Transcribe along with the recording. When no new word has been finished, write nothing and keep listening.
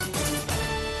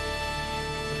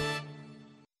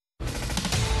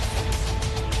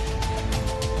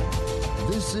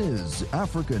This is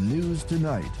Africa News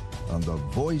Tonight on the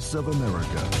Voice of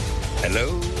America.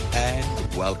 Hello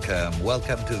and welcome.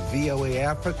 Welcome to VOA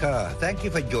Africa. Thank you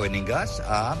for joining us.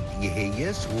 I'm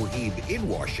Yehiyas Wuhib in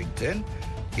Washington.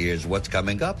 Here's what's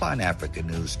coming up on Africa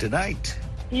News Tonight.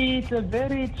 It's a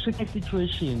very tricky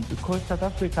situation because South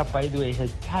Africa, by the way,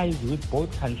 has ties with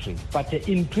both countries. But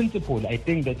in principle, I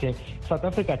think that South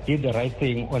Africa did the right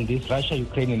thing on this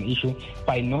Russia-Ukrainian issue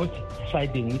by not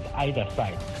siding with either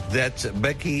side. That's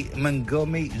Becky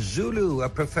Mangomi Zulu, a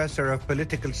professor of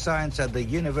political science at the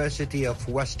University of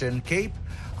Western Cape,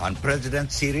 on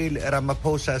President Cyril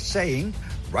Ramaphosa saying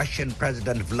Russian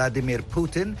President Vladimir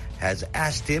Putin has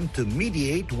asked him to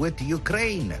mediate with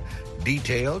Ukraine.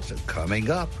 Details coming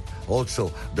up.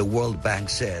 Also, the World Bank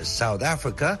says South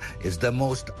Africa is the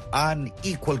most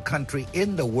unequal country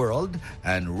in the world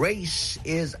and race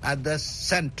is at the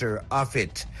center of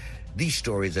it. These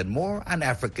stories and more on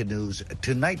Africa News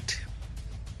Tonight.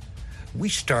 We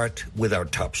start with our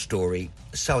top story.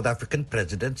 South African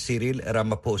President Cyril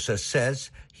Ramaphosa says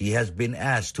he has been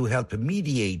asked to help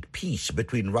mediate peace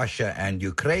between Russia and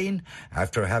Ukraine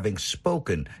after having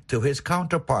spoken to his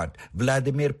counterpart,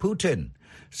 Vladimir Putin.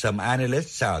 Some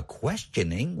analysts are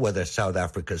questioning whether South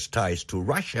Africa's ties to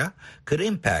Russia could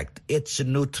impact its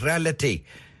neutrality.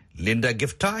 Linda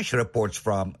Giftash reports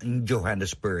from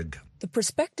Johannesburg. The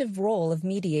prospective role of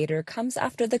mediator comes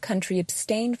after the country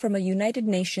abstained from a United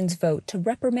Nations vote to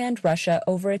reprimand Russia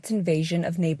over its invasion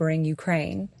of neighboring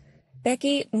Ukraine.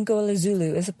 Becky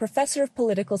Ngolazulu is a professor of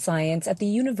political science at the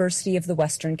University of the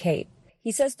Western Cape.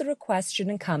 He says the request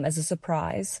shouldn't come as a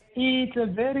surprise. It's a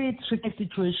very tricky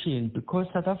situation because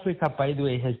South Africa, by the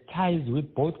way, has ties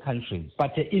with both countries.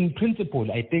 But in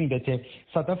principle, I think that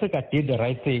South Africa did the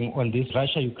right thing on this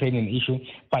Russia-Ukrainian issue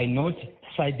by not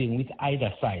siding with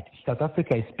either side. South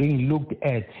Africa is being looked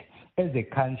at as a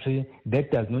country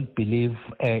that does not believe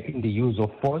in the use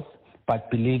of force, but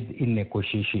believes in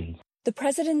negotiations. The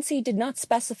presidency did not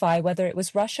specify whether it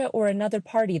was Russia or another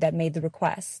party that made the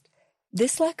request.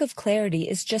 This lack of clarity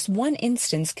is just one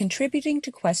instance contributing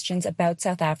to questions about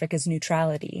South Africa's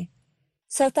neutrality.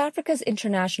 South Africa's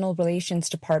International Relations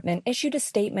Department issued a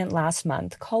statement last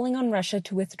month calling on Russia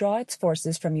to withdraw its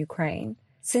forces from Ukraine.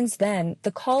 Since then,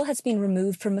 the call has been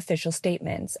removed from official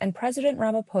statements, and President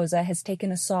Ramaphosa has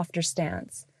taken a softer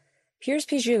stance. Piers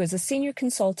Pijou is a senior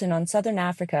consultant on Southern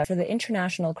Africa for the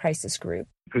International Crisis Group.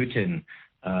 Putin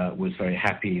was very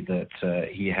happy that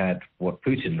he had what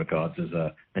Putin regards as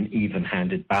an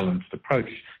even-handed, balanced approach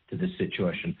to this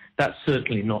situation. That's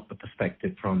certainly not the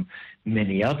perspective from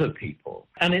many other people.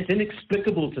 And it's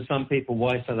inexplicable to some people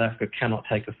why South Africa cannot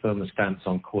take a firmer stance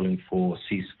on calling for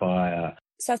ceasefire.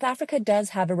 South Africa does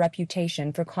have a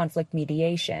reputation for conflict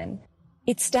mediation.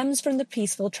 It stems from the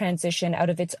peaceful transition out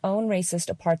of its own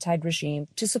racist apartheid regime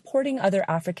to supporting other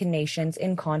African nations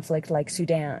in conflict like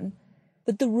Sudan.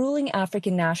 But the ruling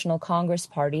African National Congress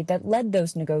Party that led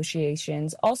those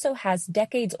negotiations also has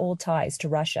decades-old ties to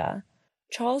Russia.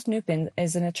 Charles Nupin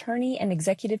is an attorney and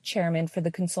executive chairman for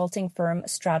the consulting firm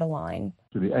Strataline.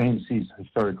 So the ANC's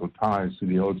historical ties to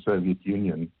the old Soviet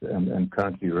Union and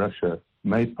currently Russia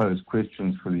may pose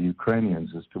questions for the Ukrainians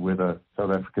as to whether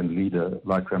South African leader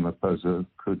like Ramaphosa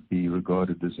could be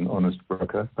regarded as an honest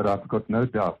broker. But I've got no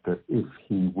doubt that if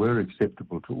he were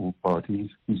acceptable to all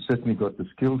parties, he's certainly got the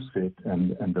skill set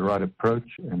and the right approach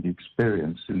and the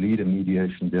experience to lead a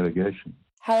mediation delegation.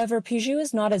 However, Pijou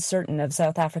is not as certain of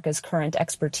South Africa's current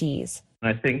expertise.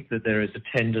 I think that there is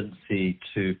a tendency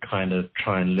to kind of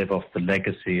try and live off the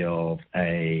legacy of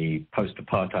a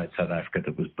post-apartheid South Africa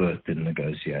that was birthed in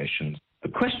negotiations. The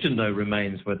question, though,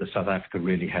 remains whether South Africa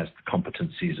really has the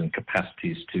competencies and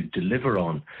capacities to deliver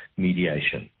on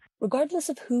mediation. Regardless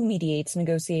of who mediates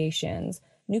negotiations,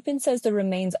 Nupin says there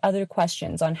remains other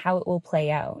questions on how it will play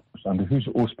out. Under whose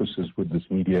auspices would this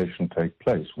mediation take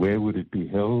place? Where would it be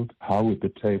held? How would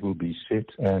the table be set?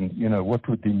 And, what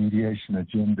would the mediation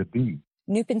agenda be?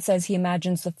 Nupin says he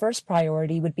imagines the first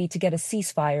priority would be to get a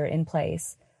ceasefire in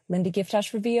place. Linda Giftash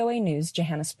for VOA News,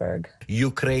 Johannesburg.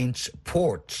 Ukraine's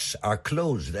ports are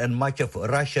closed and much of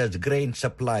Russia's grain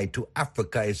supply to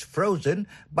Africa is frozen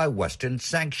by Western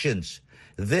sanctions.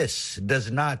 This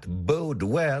does not bode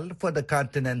well for the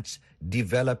continent's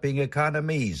developing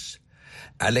economies.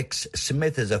 Alex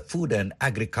Smith is a food and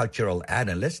agricultural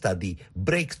analyst at the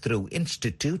Breakthrough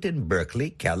Institute in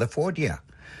Berkeley, California.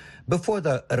 Before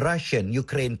the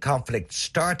Russian-Ukraine conflict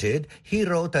started, he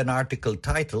wrote an article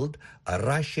titled, "A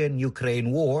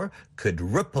Russian-Ukraine War Could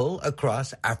Ripple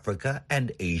Across Africa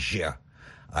and Asia."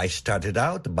 I started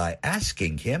out by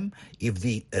asking him if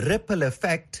the ripple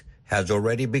effect has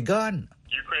already begun.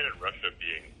 Ukraine and Russia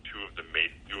being two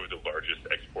of the largest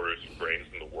exporters of grains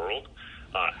in the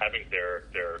having their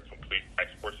complete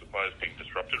export supplies being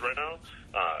disrupted right now.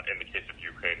 In the case of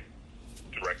Ukraine,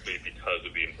 directly because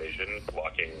of the invasion,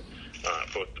 blocking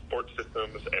both the port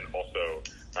systems and also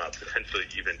potentially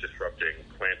even disrupting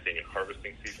planting and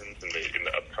harvesting seasons in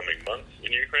the upcoming months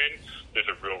in Ukraine. There's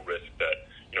a real risk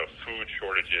that food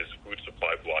shortages, food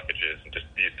supply blockages, and just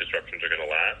these disruptions are going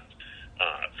to last.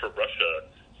 For Russia,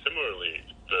 similarly,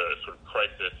 the sort of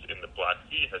crisis in the Black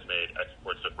Sea has made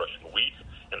exports of Russian wheat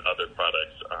and other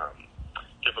products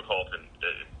difficult and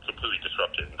completely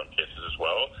disrupted in some cases as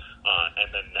well. And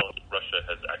then now Russia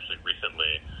has actually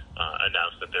recently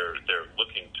announced that they're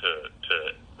looking to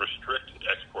restrict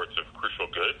exports of crucial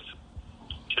goods.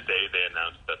 Today they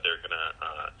announced that they're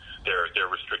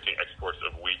restricting exports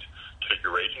of wheat to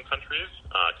Eurasian countries,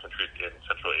 countries in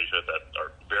Central Asia that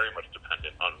are very much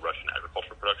dependent on Russian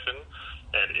agricultural production.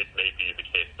 And it may be the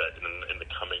case that in the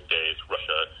coming days,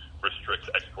 Russia restricts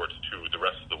exports to the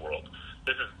rest of the world.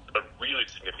 This is a really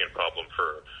significant problem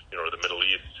for the Middle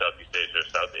East, Southeast Asia,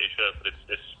 South Asia, but it's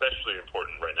especially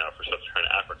important right now for Sub-Saharan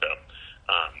Africa.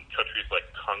 Countries like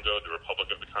Congo, the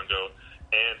Republic of the Congo,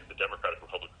 and the Democratic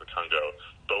Republic of the Congo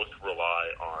both rely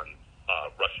on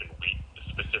Russian wheat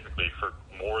specifically for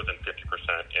more than 50%,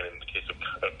 and in the case of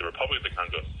the Republic of the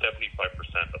Congo, 75%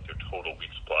 of their total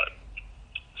wheat supply.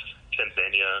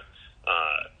 Tanzania,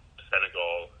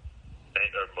 Senegal,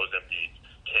 Mozambique,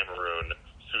 Cameroon,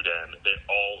 Sudan, they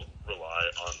all rely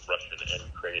on Russian and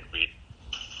Ukrainian wheat.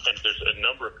 And there's a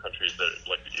number of countries that,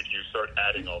 like, if you start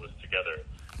adding all this together,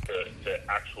 the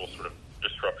actual sort of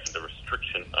disruption, the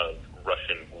restriction of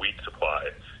Russian wheat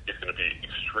supply is going to be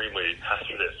extremely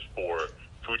hazardous for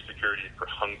food security, for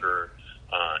hunger,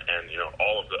 and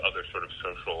all of the other sort of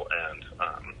social and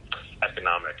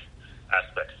economic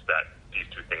aspects that these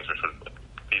two things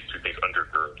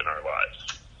undergird in our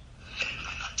lives.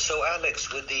 So,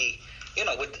 Alex, with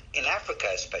in Africa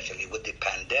especially, with the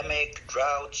pandemic,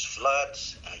 droughts,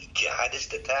 floods,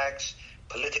 jihadist attacks,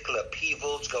 political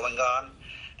upheavals going on,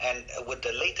 and with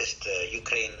the latest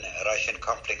Ukraine-Russian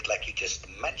conflict, like you just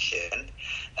mentioned,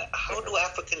 how do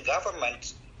African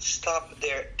governments stop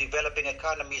their developing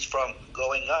economies from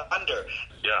going under?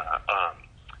 Yeah,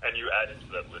 and you added to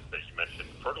that list that you mentioned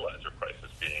fertilizer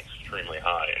prices being extremely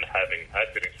high and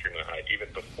had been extremely high even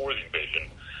before the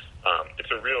invasion. It's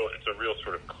a real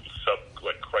sort of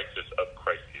crisis of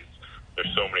crises. There's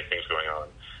so many things going on.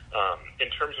 In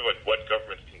terms of what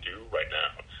governments can do right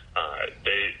now,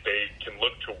 they can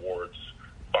look towards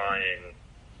buying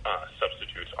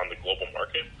substitutes on the global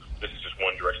market. This is just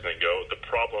one direction they go. The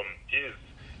problem is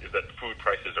that food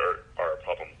prices are a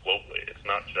problem globally. It's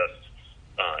not just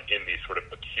in these sort of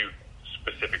acute,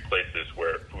 specific places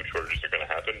where food shortages are going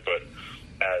to happen, but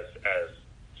as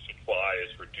supply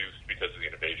is reduced because of the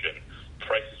invasion,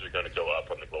 prices are going to go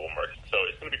up on the global market. So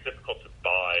it's going to be difficult to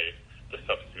buy the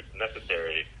substitutes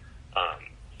necessary.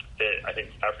 I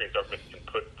think African governments can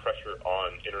put pressure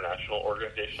on international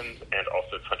organizations and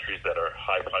also countries that are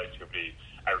high productivity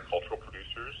agricultural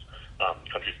producers,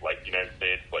 countries like the United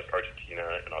States, like Argentina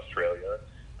and Australia,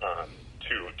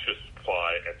 to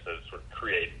supply and to sort of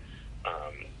create,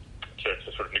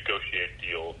 to sort of negotiate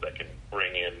deals that can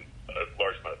bring in a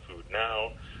large amount of food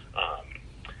now.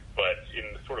 But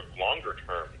in the sort of longer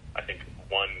term, I think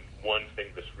one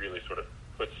thing this really sort of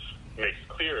makes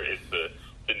clear is the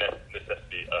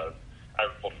necessity of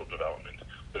agricultural development,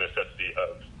 the necessity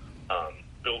of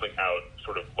building out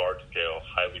sort of large-scale,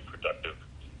 highly productive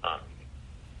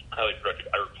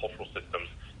agricultural systems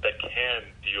that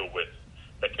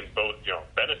can both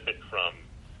benefit from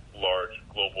large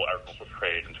global agricultural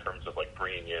trade in terms of like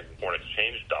bringing in foreign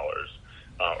exchange dollars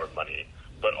or money,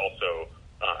 but also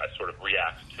sort of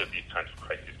react to these kinds of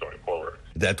crises going forward.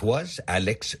 That was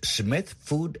Alex Smith,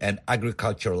 food and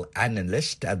agricultural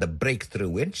analyst at the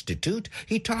Breakthrough Institute.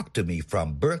 He talked to me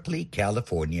from Berkeley,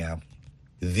 California.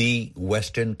 The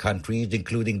Western countries,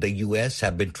 including the U.S.,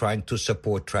 have been trying to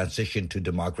support transition to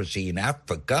democracy in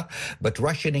Africa, but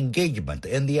Russian engagement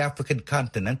in the African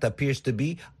continent appears to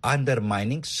be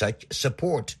undermining such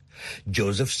support.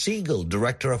 Joseph Siegel,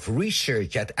 Director of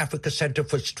Research at Africa Center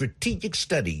for Strategic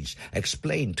Studies,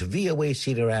 explained to VOA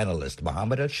senior analyst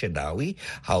Mohammed Al-Shadawi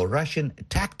how Russian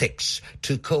tactics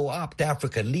to co-opt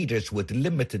African leaders with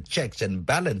limited checks and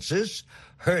balances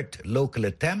hurt local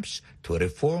attempts to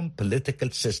reform political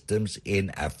systems in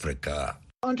Africa.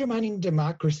 Undermining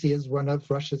democracy is one of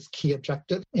Russia's key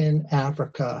objectives in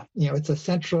Africa. It's a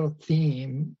central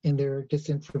theme in their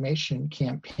disinformation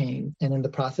campaign, and in the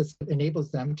process, it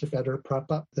enables them to better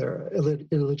prop up their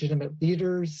illegitimate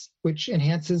leaders, which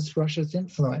enhances Russia's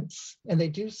influence. And they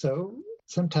do so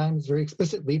sometimes very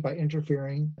explicitly by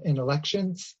interfering in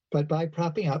elections But by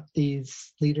propping up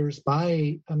these leaders,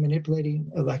 by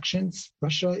manipulating elections,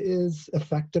 Russia is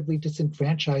effectively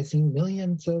disenfranchising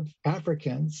millions of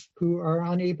Africans who are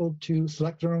unable to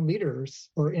select their own leaders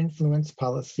or influence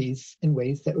policies in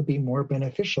ways that would be more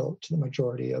beneficial to the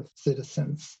majority of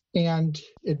citizens. And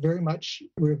it very much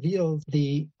reveals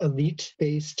the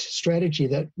elite-based strategy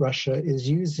that Russia is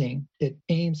using. It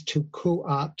aims to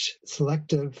co-opt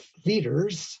selective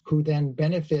leaders who then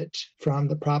benefit from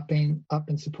the propping up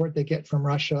and support they get from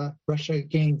Russia. Russia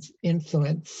gains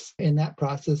influence in that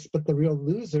process, but the real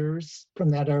losers from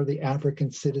that are the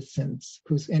African citizens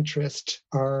whose interests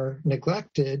are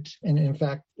neglected, and in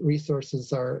fact,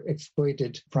 resources are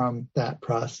exploited from that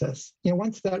process.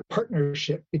 Once that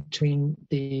partnership between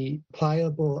the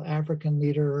pliable African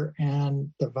leader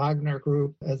and the Wagner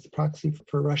group as proxy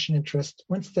for Russian interest,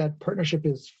 once that partnership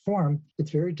is formed, it's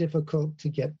very difficult to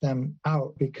get them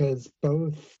out because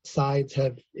both sides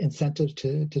have incentive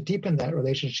to deepen that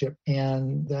relationship,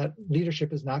 and that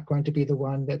leadership is not going to be the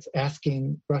one that's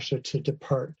asking Russia to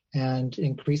depart. And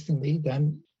increasingly,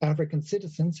 then African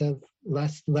citizens have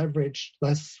less leverage,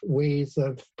 less ways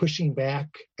of pushing back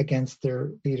against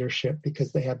their leadership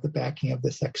because they have the backing of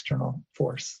this external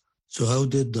force. So how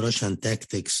did Russian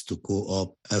tactics to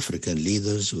co-opt African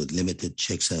leaders with limited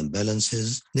checks and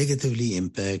balances negatively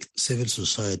impact civil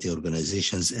society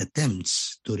organizations'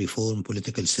 attempts to reform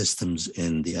political systems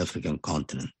in the African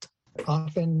continent?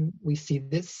 Often we see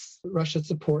this Russia's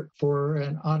support for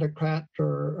an autocrat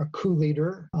or a coup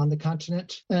leader on the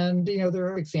continent. And, there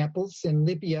are examples in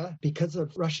Libya because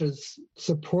of Russia's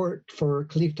support for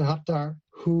Khalifa Haftar,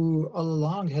 who all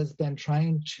along has been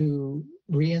trying to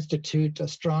reinstitute a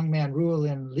strongman rule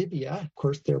in Libya, of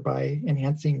course, thereby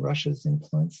enhancing Russia's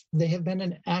influence. They have been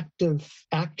an active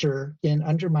actor in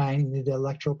undermining the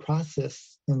electoral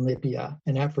process in Libya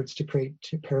and efforts to create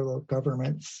two parallel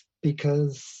governments,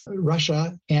 because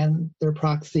Russia and their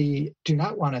proxy do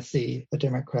not want to see a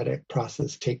democratic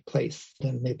process take place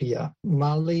in Libya.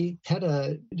 Mali had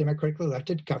a democratically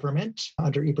elected government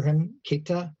under Ibrahim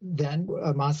Keita. Then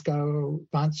a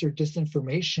Moscow-sponsored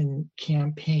disinformation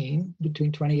campaign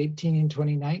between 2018 and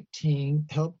 2019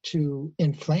 helped to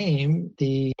inflame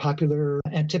the popular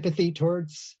antipathy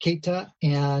towards Keita,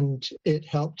 and it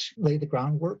helped lay the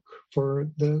groundwork for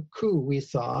the coup we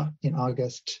saw in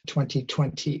August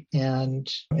 2020. And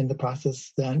in the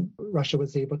process, then Russia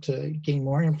was able to gain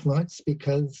more influence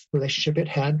because the relationship it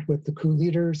had with the coup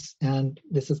leaders, and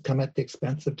this has come at the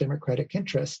expense of democratic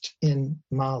interest in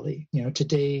Mali.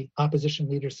 Today, opposition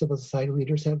leaders, civil society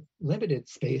leaders have limited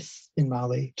space in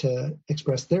Mali to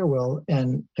express their will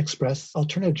and express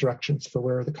alternative directions for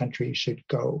where the country should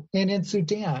go. And in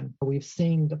Sudan, we've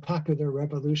seen the popular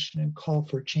revolution and call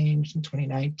for change in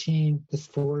 2019, this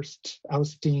forced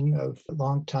ousting of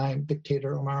longtime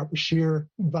dictator Omar al-Bashir.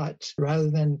 But rather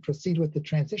than proceed with the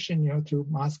transition, through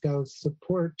Moscow's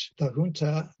support, the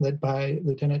junta, led by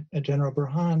Lieutenant General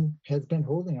Burhan, has been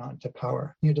holding on to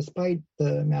power. Despite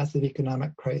the massive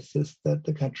economic crisis that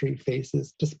the country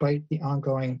faces, despite the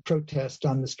ongoing protest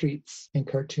on the streets in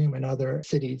Khartoum and other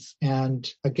cities.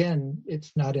 And again,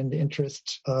 it's not in the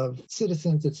interest of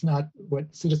citizens. It's not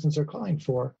what citizens are calling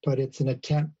for, but it's an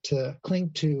attempt to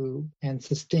cling to and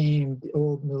sustain the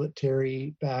old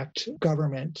military-backed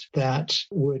government that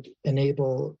would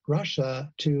enable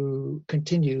Russia to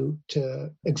continue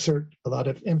to exert a lot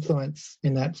of influence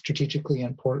in that strategically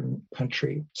important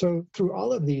country. So through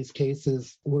all of these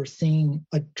cases, we're seeing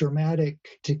a dramatic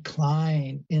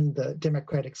decline in the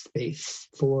democratic space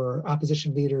for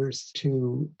opposition leaders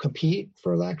to compete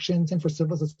for elections and for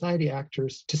civil society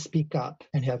actors to speak up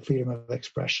and have freedom of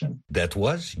expression. That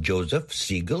was Joseph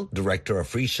Siegel, Director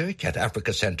of Research at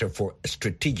Africa Center for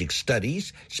Strategic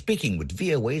Studies, speaking with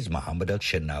VOA's Mohammed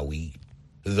Al-Shanawi.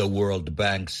 The World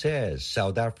Bank says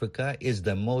South Africa is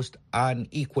the most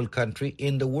unequal country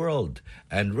in the world,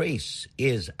 and race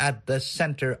is at the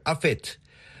center of it.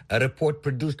 A report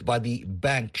produced by the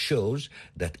bank shows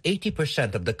that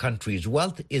 80% of the country's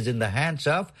wealth is in the hands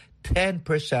of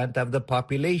 10% of the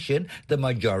population, the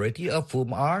majority of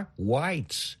whom are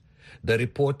whites. The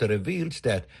report reveals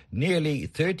that nearly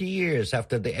 30 years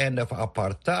after the end of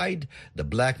apartheid, the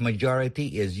black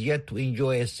majority is yet to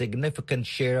enjoy a significant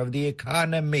share of the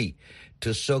economy.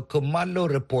 Tuso Kumalo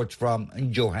reports from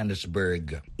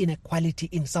Johannesburg. Inequality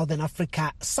in Southern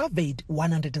Africa surveyed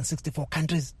 164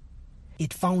 countries.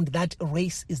 It found that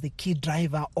race is the key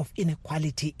driver of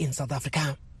inequality in South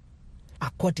Africa.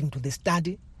 According to the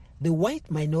study, the white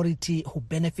minority who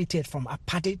benefited from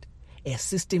apartheid, a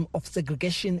system of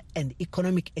segregation and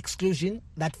economic exclusion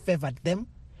that favored them,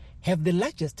 have the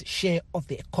largest share of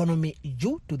the economy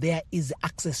due to their easy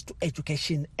access to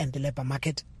education and the labor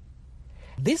market.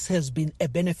 This has been a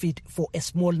benefit for a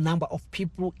small number of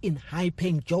people in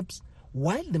high-paying jobs,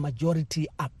 while the majority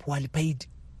are poorly paid.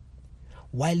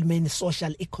 While many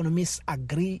social economists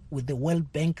agree with the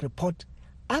World Bank report,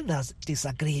 others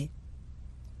disagree.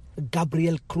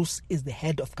 Gabriel Cruz is the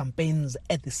head of campaigns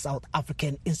at the South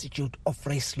African Institute of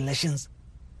Race Relations.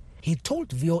 He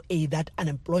told VOA that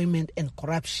unemployment and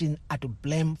corruption are to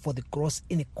blame for the gross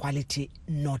inequality,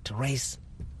 not race.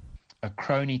 A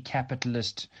crony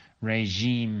capitalist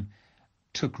regime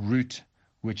took root,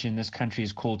 which in this country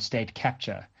is called state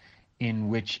capture, in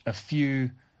which a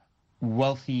few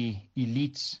wealthy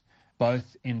elites,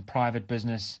 both in private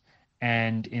business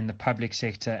and in the public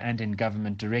sector and in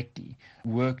government directly,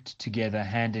 worked together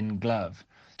hand in glove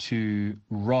to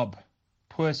rob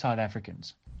poor South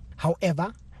Africans.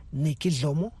 However, Nikki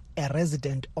Dlomo, a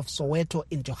resident of Soweto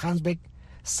in Johannesburg,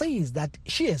 says that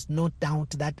she has no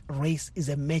doubt that race is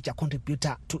a major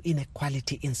contributor to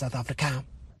inequality in South Africa.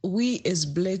 We as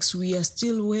blacks, we are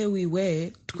still where we were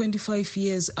 25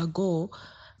 years ago.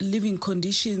 Living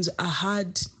conditions are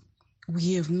hard.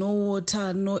 We have no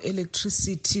water, no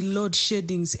electricity, load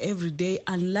sheddings every day,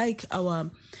 unlike our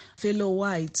fellow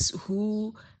whites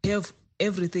who have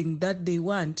everything that they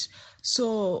want.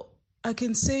 So I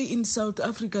can say in South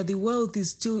Africa, the wealth is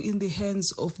still in the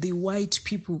hands of the white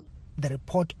people. The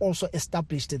report also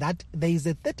established that there is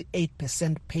a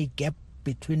 38% pay gap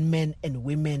between men and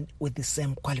women with the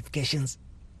same qualifications.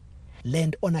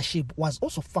 Land ownership was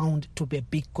also found to be a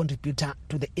big contributor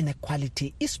to the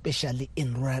inequality, especially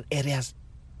in rural areas.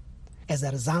 As a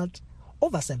result,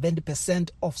 over 70%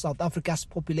 of South Africa's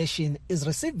population is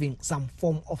receiving some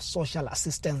form of social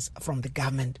assistance from the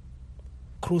government.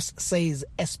 Cruz says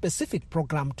a specific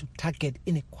program to target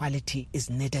inequality is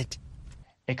needed.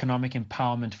 Economic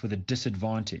empowerment for the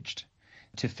disadvantaged,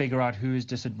 to figure out who is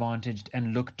disadvantaged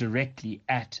and look directly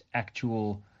at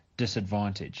actual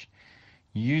disadvantage.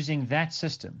 Using that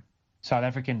system, South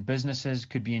African businesses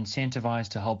could be incentivized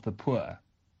to help the poor,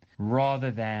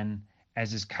 rather than,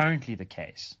 as is currently the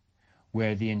case,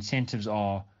 where the incentives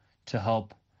are to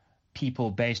help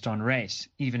people based on race,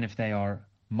 even if they are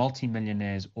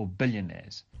multimillionaires or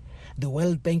billionaires. The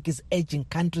World Bank is urging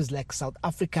countries like South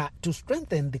Africa to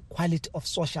strengthen the quality of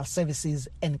social services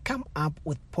and come up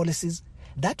with policies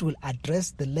that will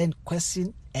address the land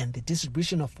question and the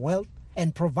distribution of wealth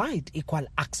and provide equal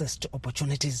access to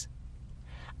opportunities.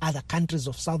 Other countries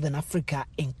of Southern Africa,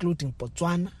 including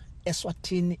Botswana,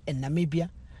 Eswatini, and Namibia,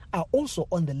 are also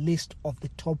on the list of the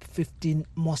top 15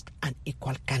 most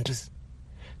unequal countries.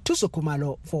 Tuso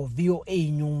Kumalo for VOA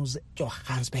News,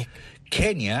 Johannesburg.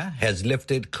 Kenya has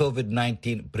lifted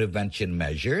COVID-19 prevention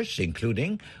measures,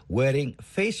 including wearing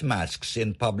face masks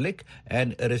in public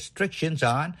and restrictions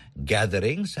on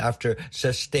gatherings after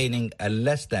sustaining a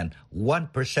less than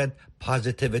 1%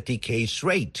 positivity case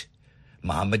rate.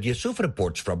 Mohammed Yusuf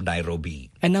reports from Nairobi.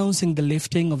 Announcing the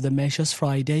lifting of the measures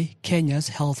Friday, Kenya's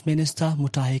Health Minister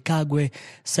Mutahi Kagwe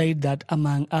said that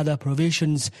among other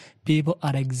provisions, people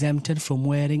are exempted from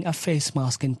wearing a face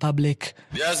mask in public.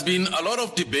 There has been a lot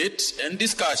of debate and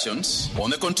discussions on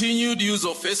the continued use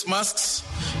of face masks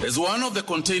as one of the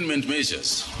containment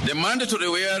measures. The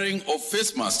mandatory wearing of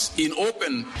face masks in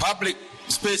open public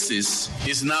spaces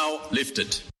is now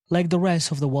lifted. Like the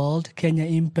rest of the world, Kenya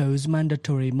imposed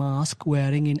mandatory mask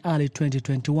wearing in early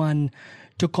 2021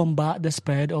 to combat the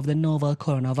spread of the novel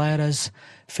coronavirus.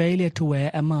 Failure to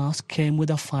wear a mask came with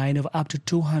a fine of up to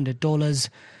 $200.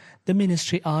 The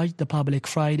ministry urged the public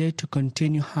Friday to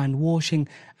continue hand washing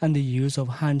and the use of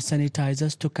hand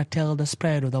sanitizers to curtail the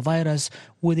spread of the virus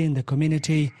within the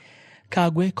community.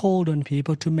 Kagwe called on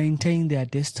people to maintain their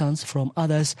distance from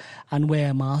others and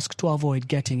wear a mask to avoid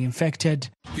getting infected.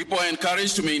 People are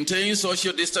encouraged to maintain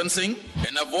social distancing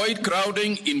and avoid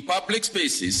crowding in public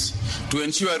spaces to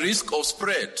ensure risk of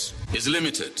spread is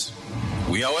limited.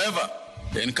 We, however,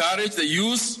 encourage the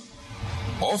use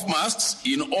of masks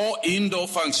in all indoor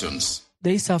functions. The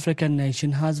East African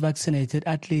nation has vaccinated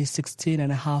at least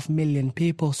 16.5 million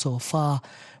people so far.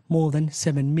 More than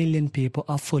 7 million people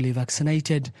are fully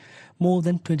vaccinated. More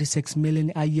than 26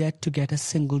 million are yet to get a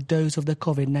single dose of the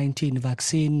COVID-19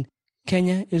 vaccine.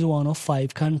 Kenya is one of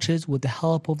 5 countries, with the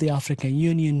help of the African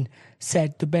Union,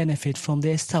 set to benefit from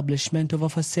the establishment of a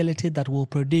facility that will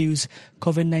produce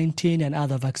COVID-19 and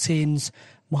other vaccines.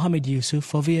 Mohammed Yusuf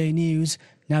for VOA News,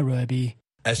 Nairobi.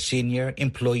 A senior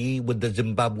employee with the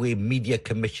Zimbabwe Media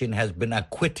Commission has been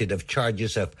acquitted of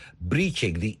charges of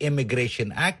breaching the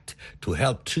Immigration Act to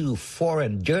help 2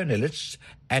 foreign journalists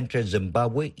enter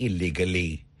Zimbabwe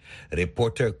illegally.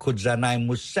 Reporter Kudzanai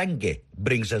Musenge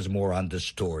brings us more on the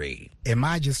story. A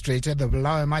magistrate at the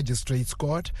Bulawayo Magistrates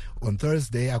Court on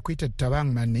Thursday acquitted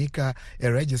Tabang Manika,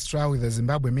 a registrar with the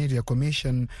Zimbabwe Media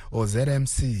Commission, or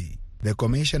ZMC. The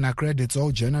commission accredits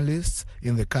all journalists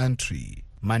in the country.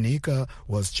 Manika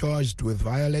was charged with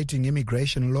violating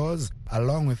immigration laws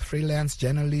along with freelance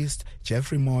journalist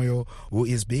Jeffrey Moyo, who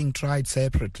is being tried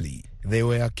separately. They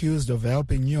were accused of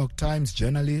helping New York Times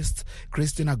journalists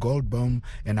Christina Goldbaum,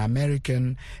 an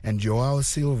American, and Joao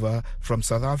Silva from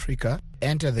South Africa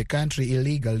enter the country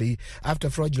illegally after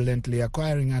fraudulently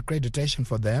acquiring accreditation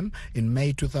for them in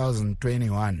May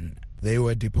 2021. They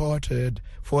were deported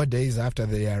 4 days after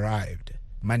they arrived.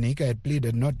 Manika had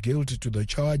pleaded not guilty to the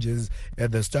charges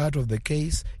at the start of the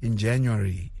case in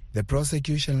January. The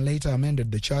prosecution later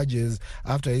amended the charges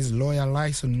after his lawyer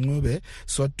Lyson Ngube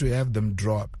sought to have them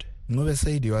dropped. Ngube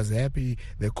said he was happy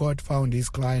the court found his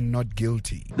client not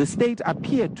guilty. The state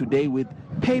appeared today with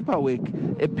paperwork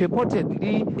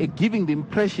purportedly giving the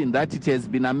impression that it has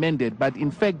been amended, but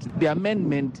in fact the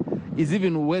amendment is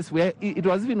even worse. It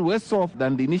was even worse off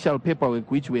than the initial paperwork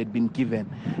which we had been given.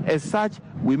 As such,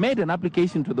 we made an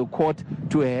application to the court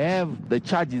to have the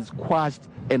charges quashed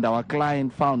and our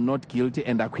client found not guilty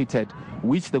and acquitted,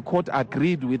 which the court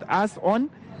agreed with us on,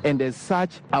 and as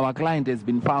such, our client has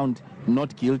been found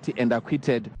not guilty and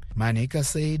acquitted. Manika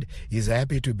said he's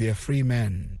happy to be a free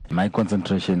man. My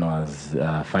concentration was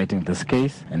fighting this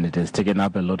case, and it has taken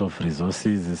up a lot of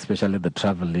resources, especially the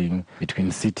traveling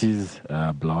between cities.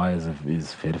 Bulawayo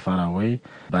is very far away,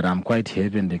 but I'm quite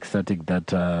happy and ecstatic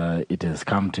that it has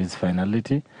come to its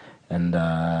finality, and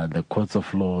the courts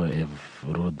of law have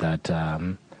ruled that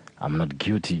I'm not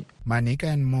guilty. Manika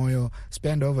and Moyo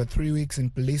spent over 3 weeks in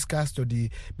police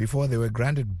custody before they were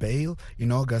granted bail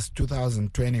in August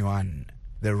 2021.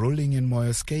 The ruling in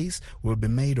Moyo's case will be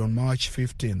made on March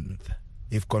 15th.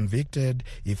 If convicted,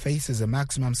 he faces a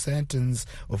maximum sentence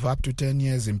of up to 10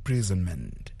 years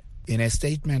imprisonment. In a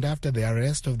statement after the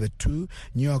arrest of the two,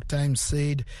 New York Times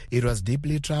said it was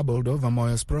deeply troubled over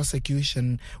Moyo's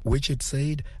prosecution, which it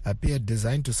said appeared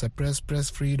designed to suppress press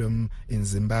freedom in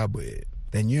Zimbabwe.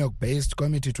 The New York-based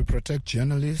Committee to Protect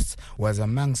Journalists was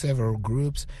among several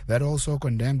groups that also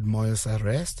condemned Moyo's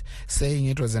arrest, saying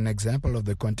it was an example of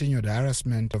the continued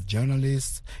harassment of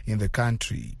journalists in the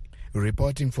country.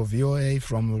 Reporting for VOA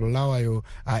from Bulawayo,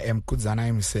 I am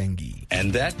Kudzanai Musengi.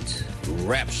 And that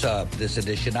wraps up this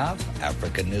edition of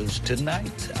Africa News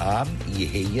Tonight. I'm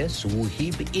Yeheyes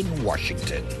Wuhib in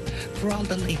Washington. For all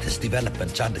the latest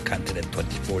developments on the continent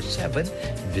 24/7,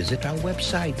 visit our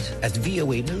website at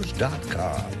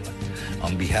voanews.com.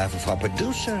 On behalf of our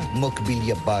producer,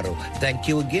 Mokbilia Baro, thank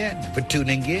you again for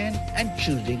tuning in and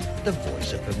choosing the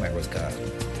Voice of America.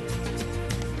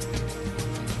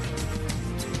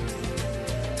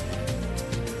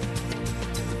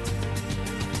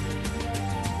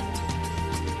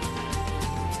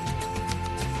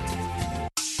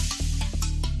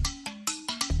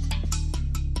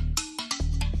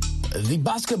 The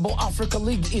Basketball Africa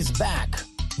League is back.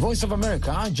 Voice of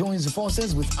America joins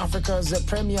forces with Africa's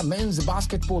premier men's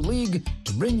basketball league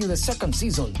to bring you the second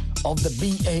season of the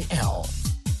BAL.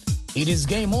 It is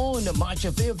game on March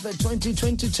 5th,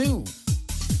 2022.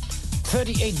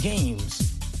 38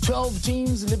 games, 12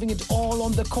 teams leaving it all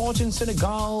on the court in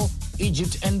Senegal,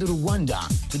 Egypt, and Rwanda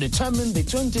to determine the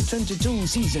 2022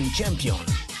 season champion.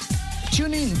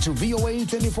 Tune in to VOA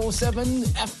 24/7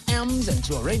 FMs and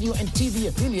to our radio and TV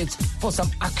affiliates for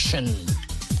some action.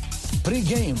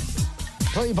 Pre-game,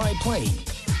 play-by-play,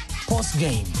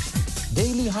 post-game,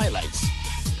 daily highlights,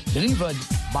 delivered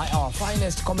by our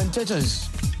finest commentators.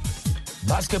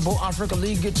 Basketball Africa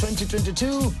League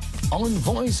 2022 on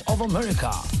Voice of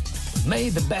America. May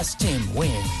the best team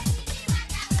win.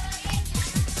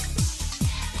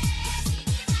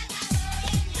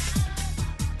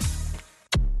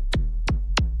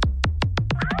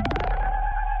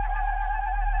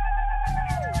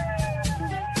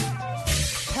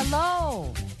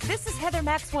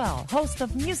 Maxwell, host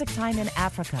of Music Time in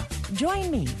Africa.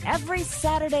 Join me every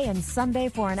Saturday and Sunday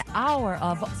for an hour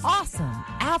of awesome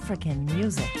African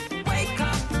music. Wake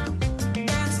up,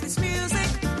 dance this music.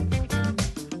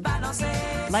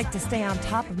 Like to stay on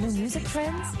top of new music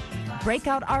trends?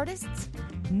 Breakout artists?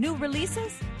 New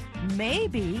releases?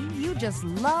 Maybe you just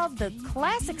love the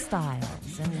classic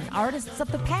styles and artists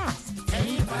of the past.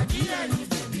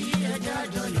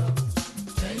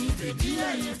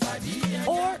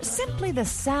 Or simply the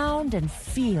sound and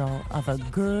feel of a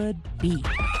good beat.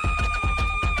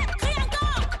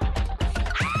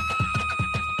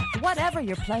 Whatever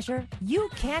your pleasure, you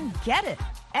can get it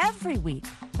every week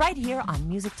right here on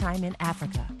Music Time in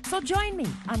Africa. So join me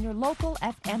on your local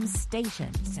FM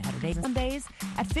station Saturdays and Sundays at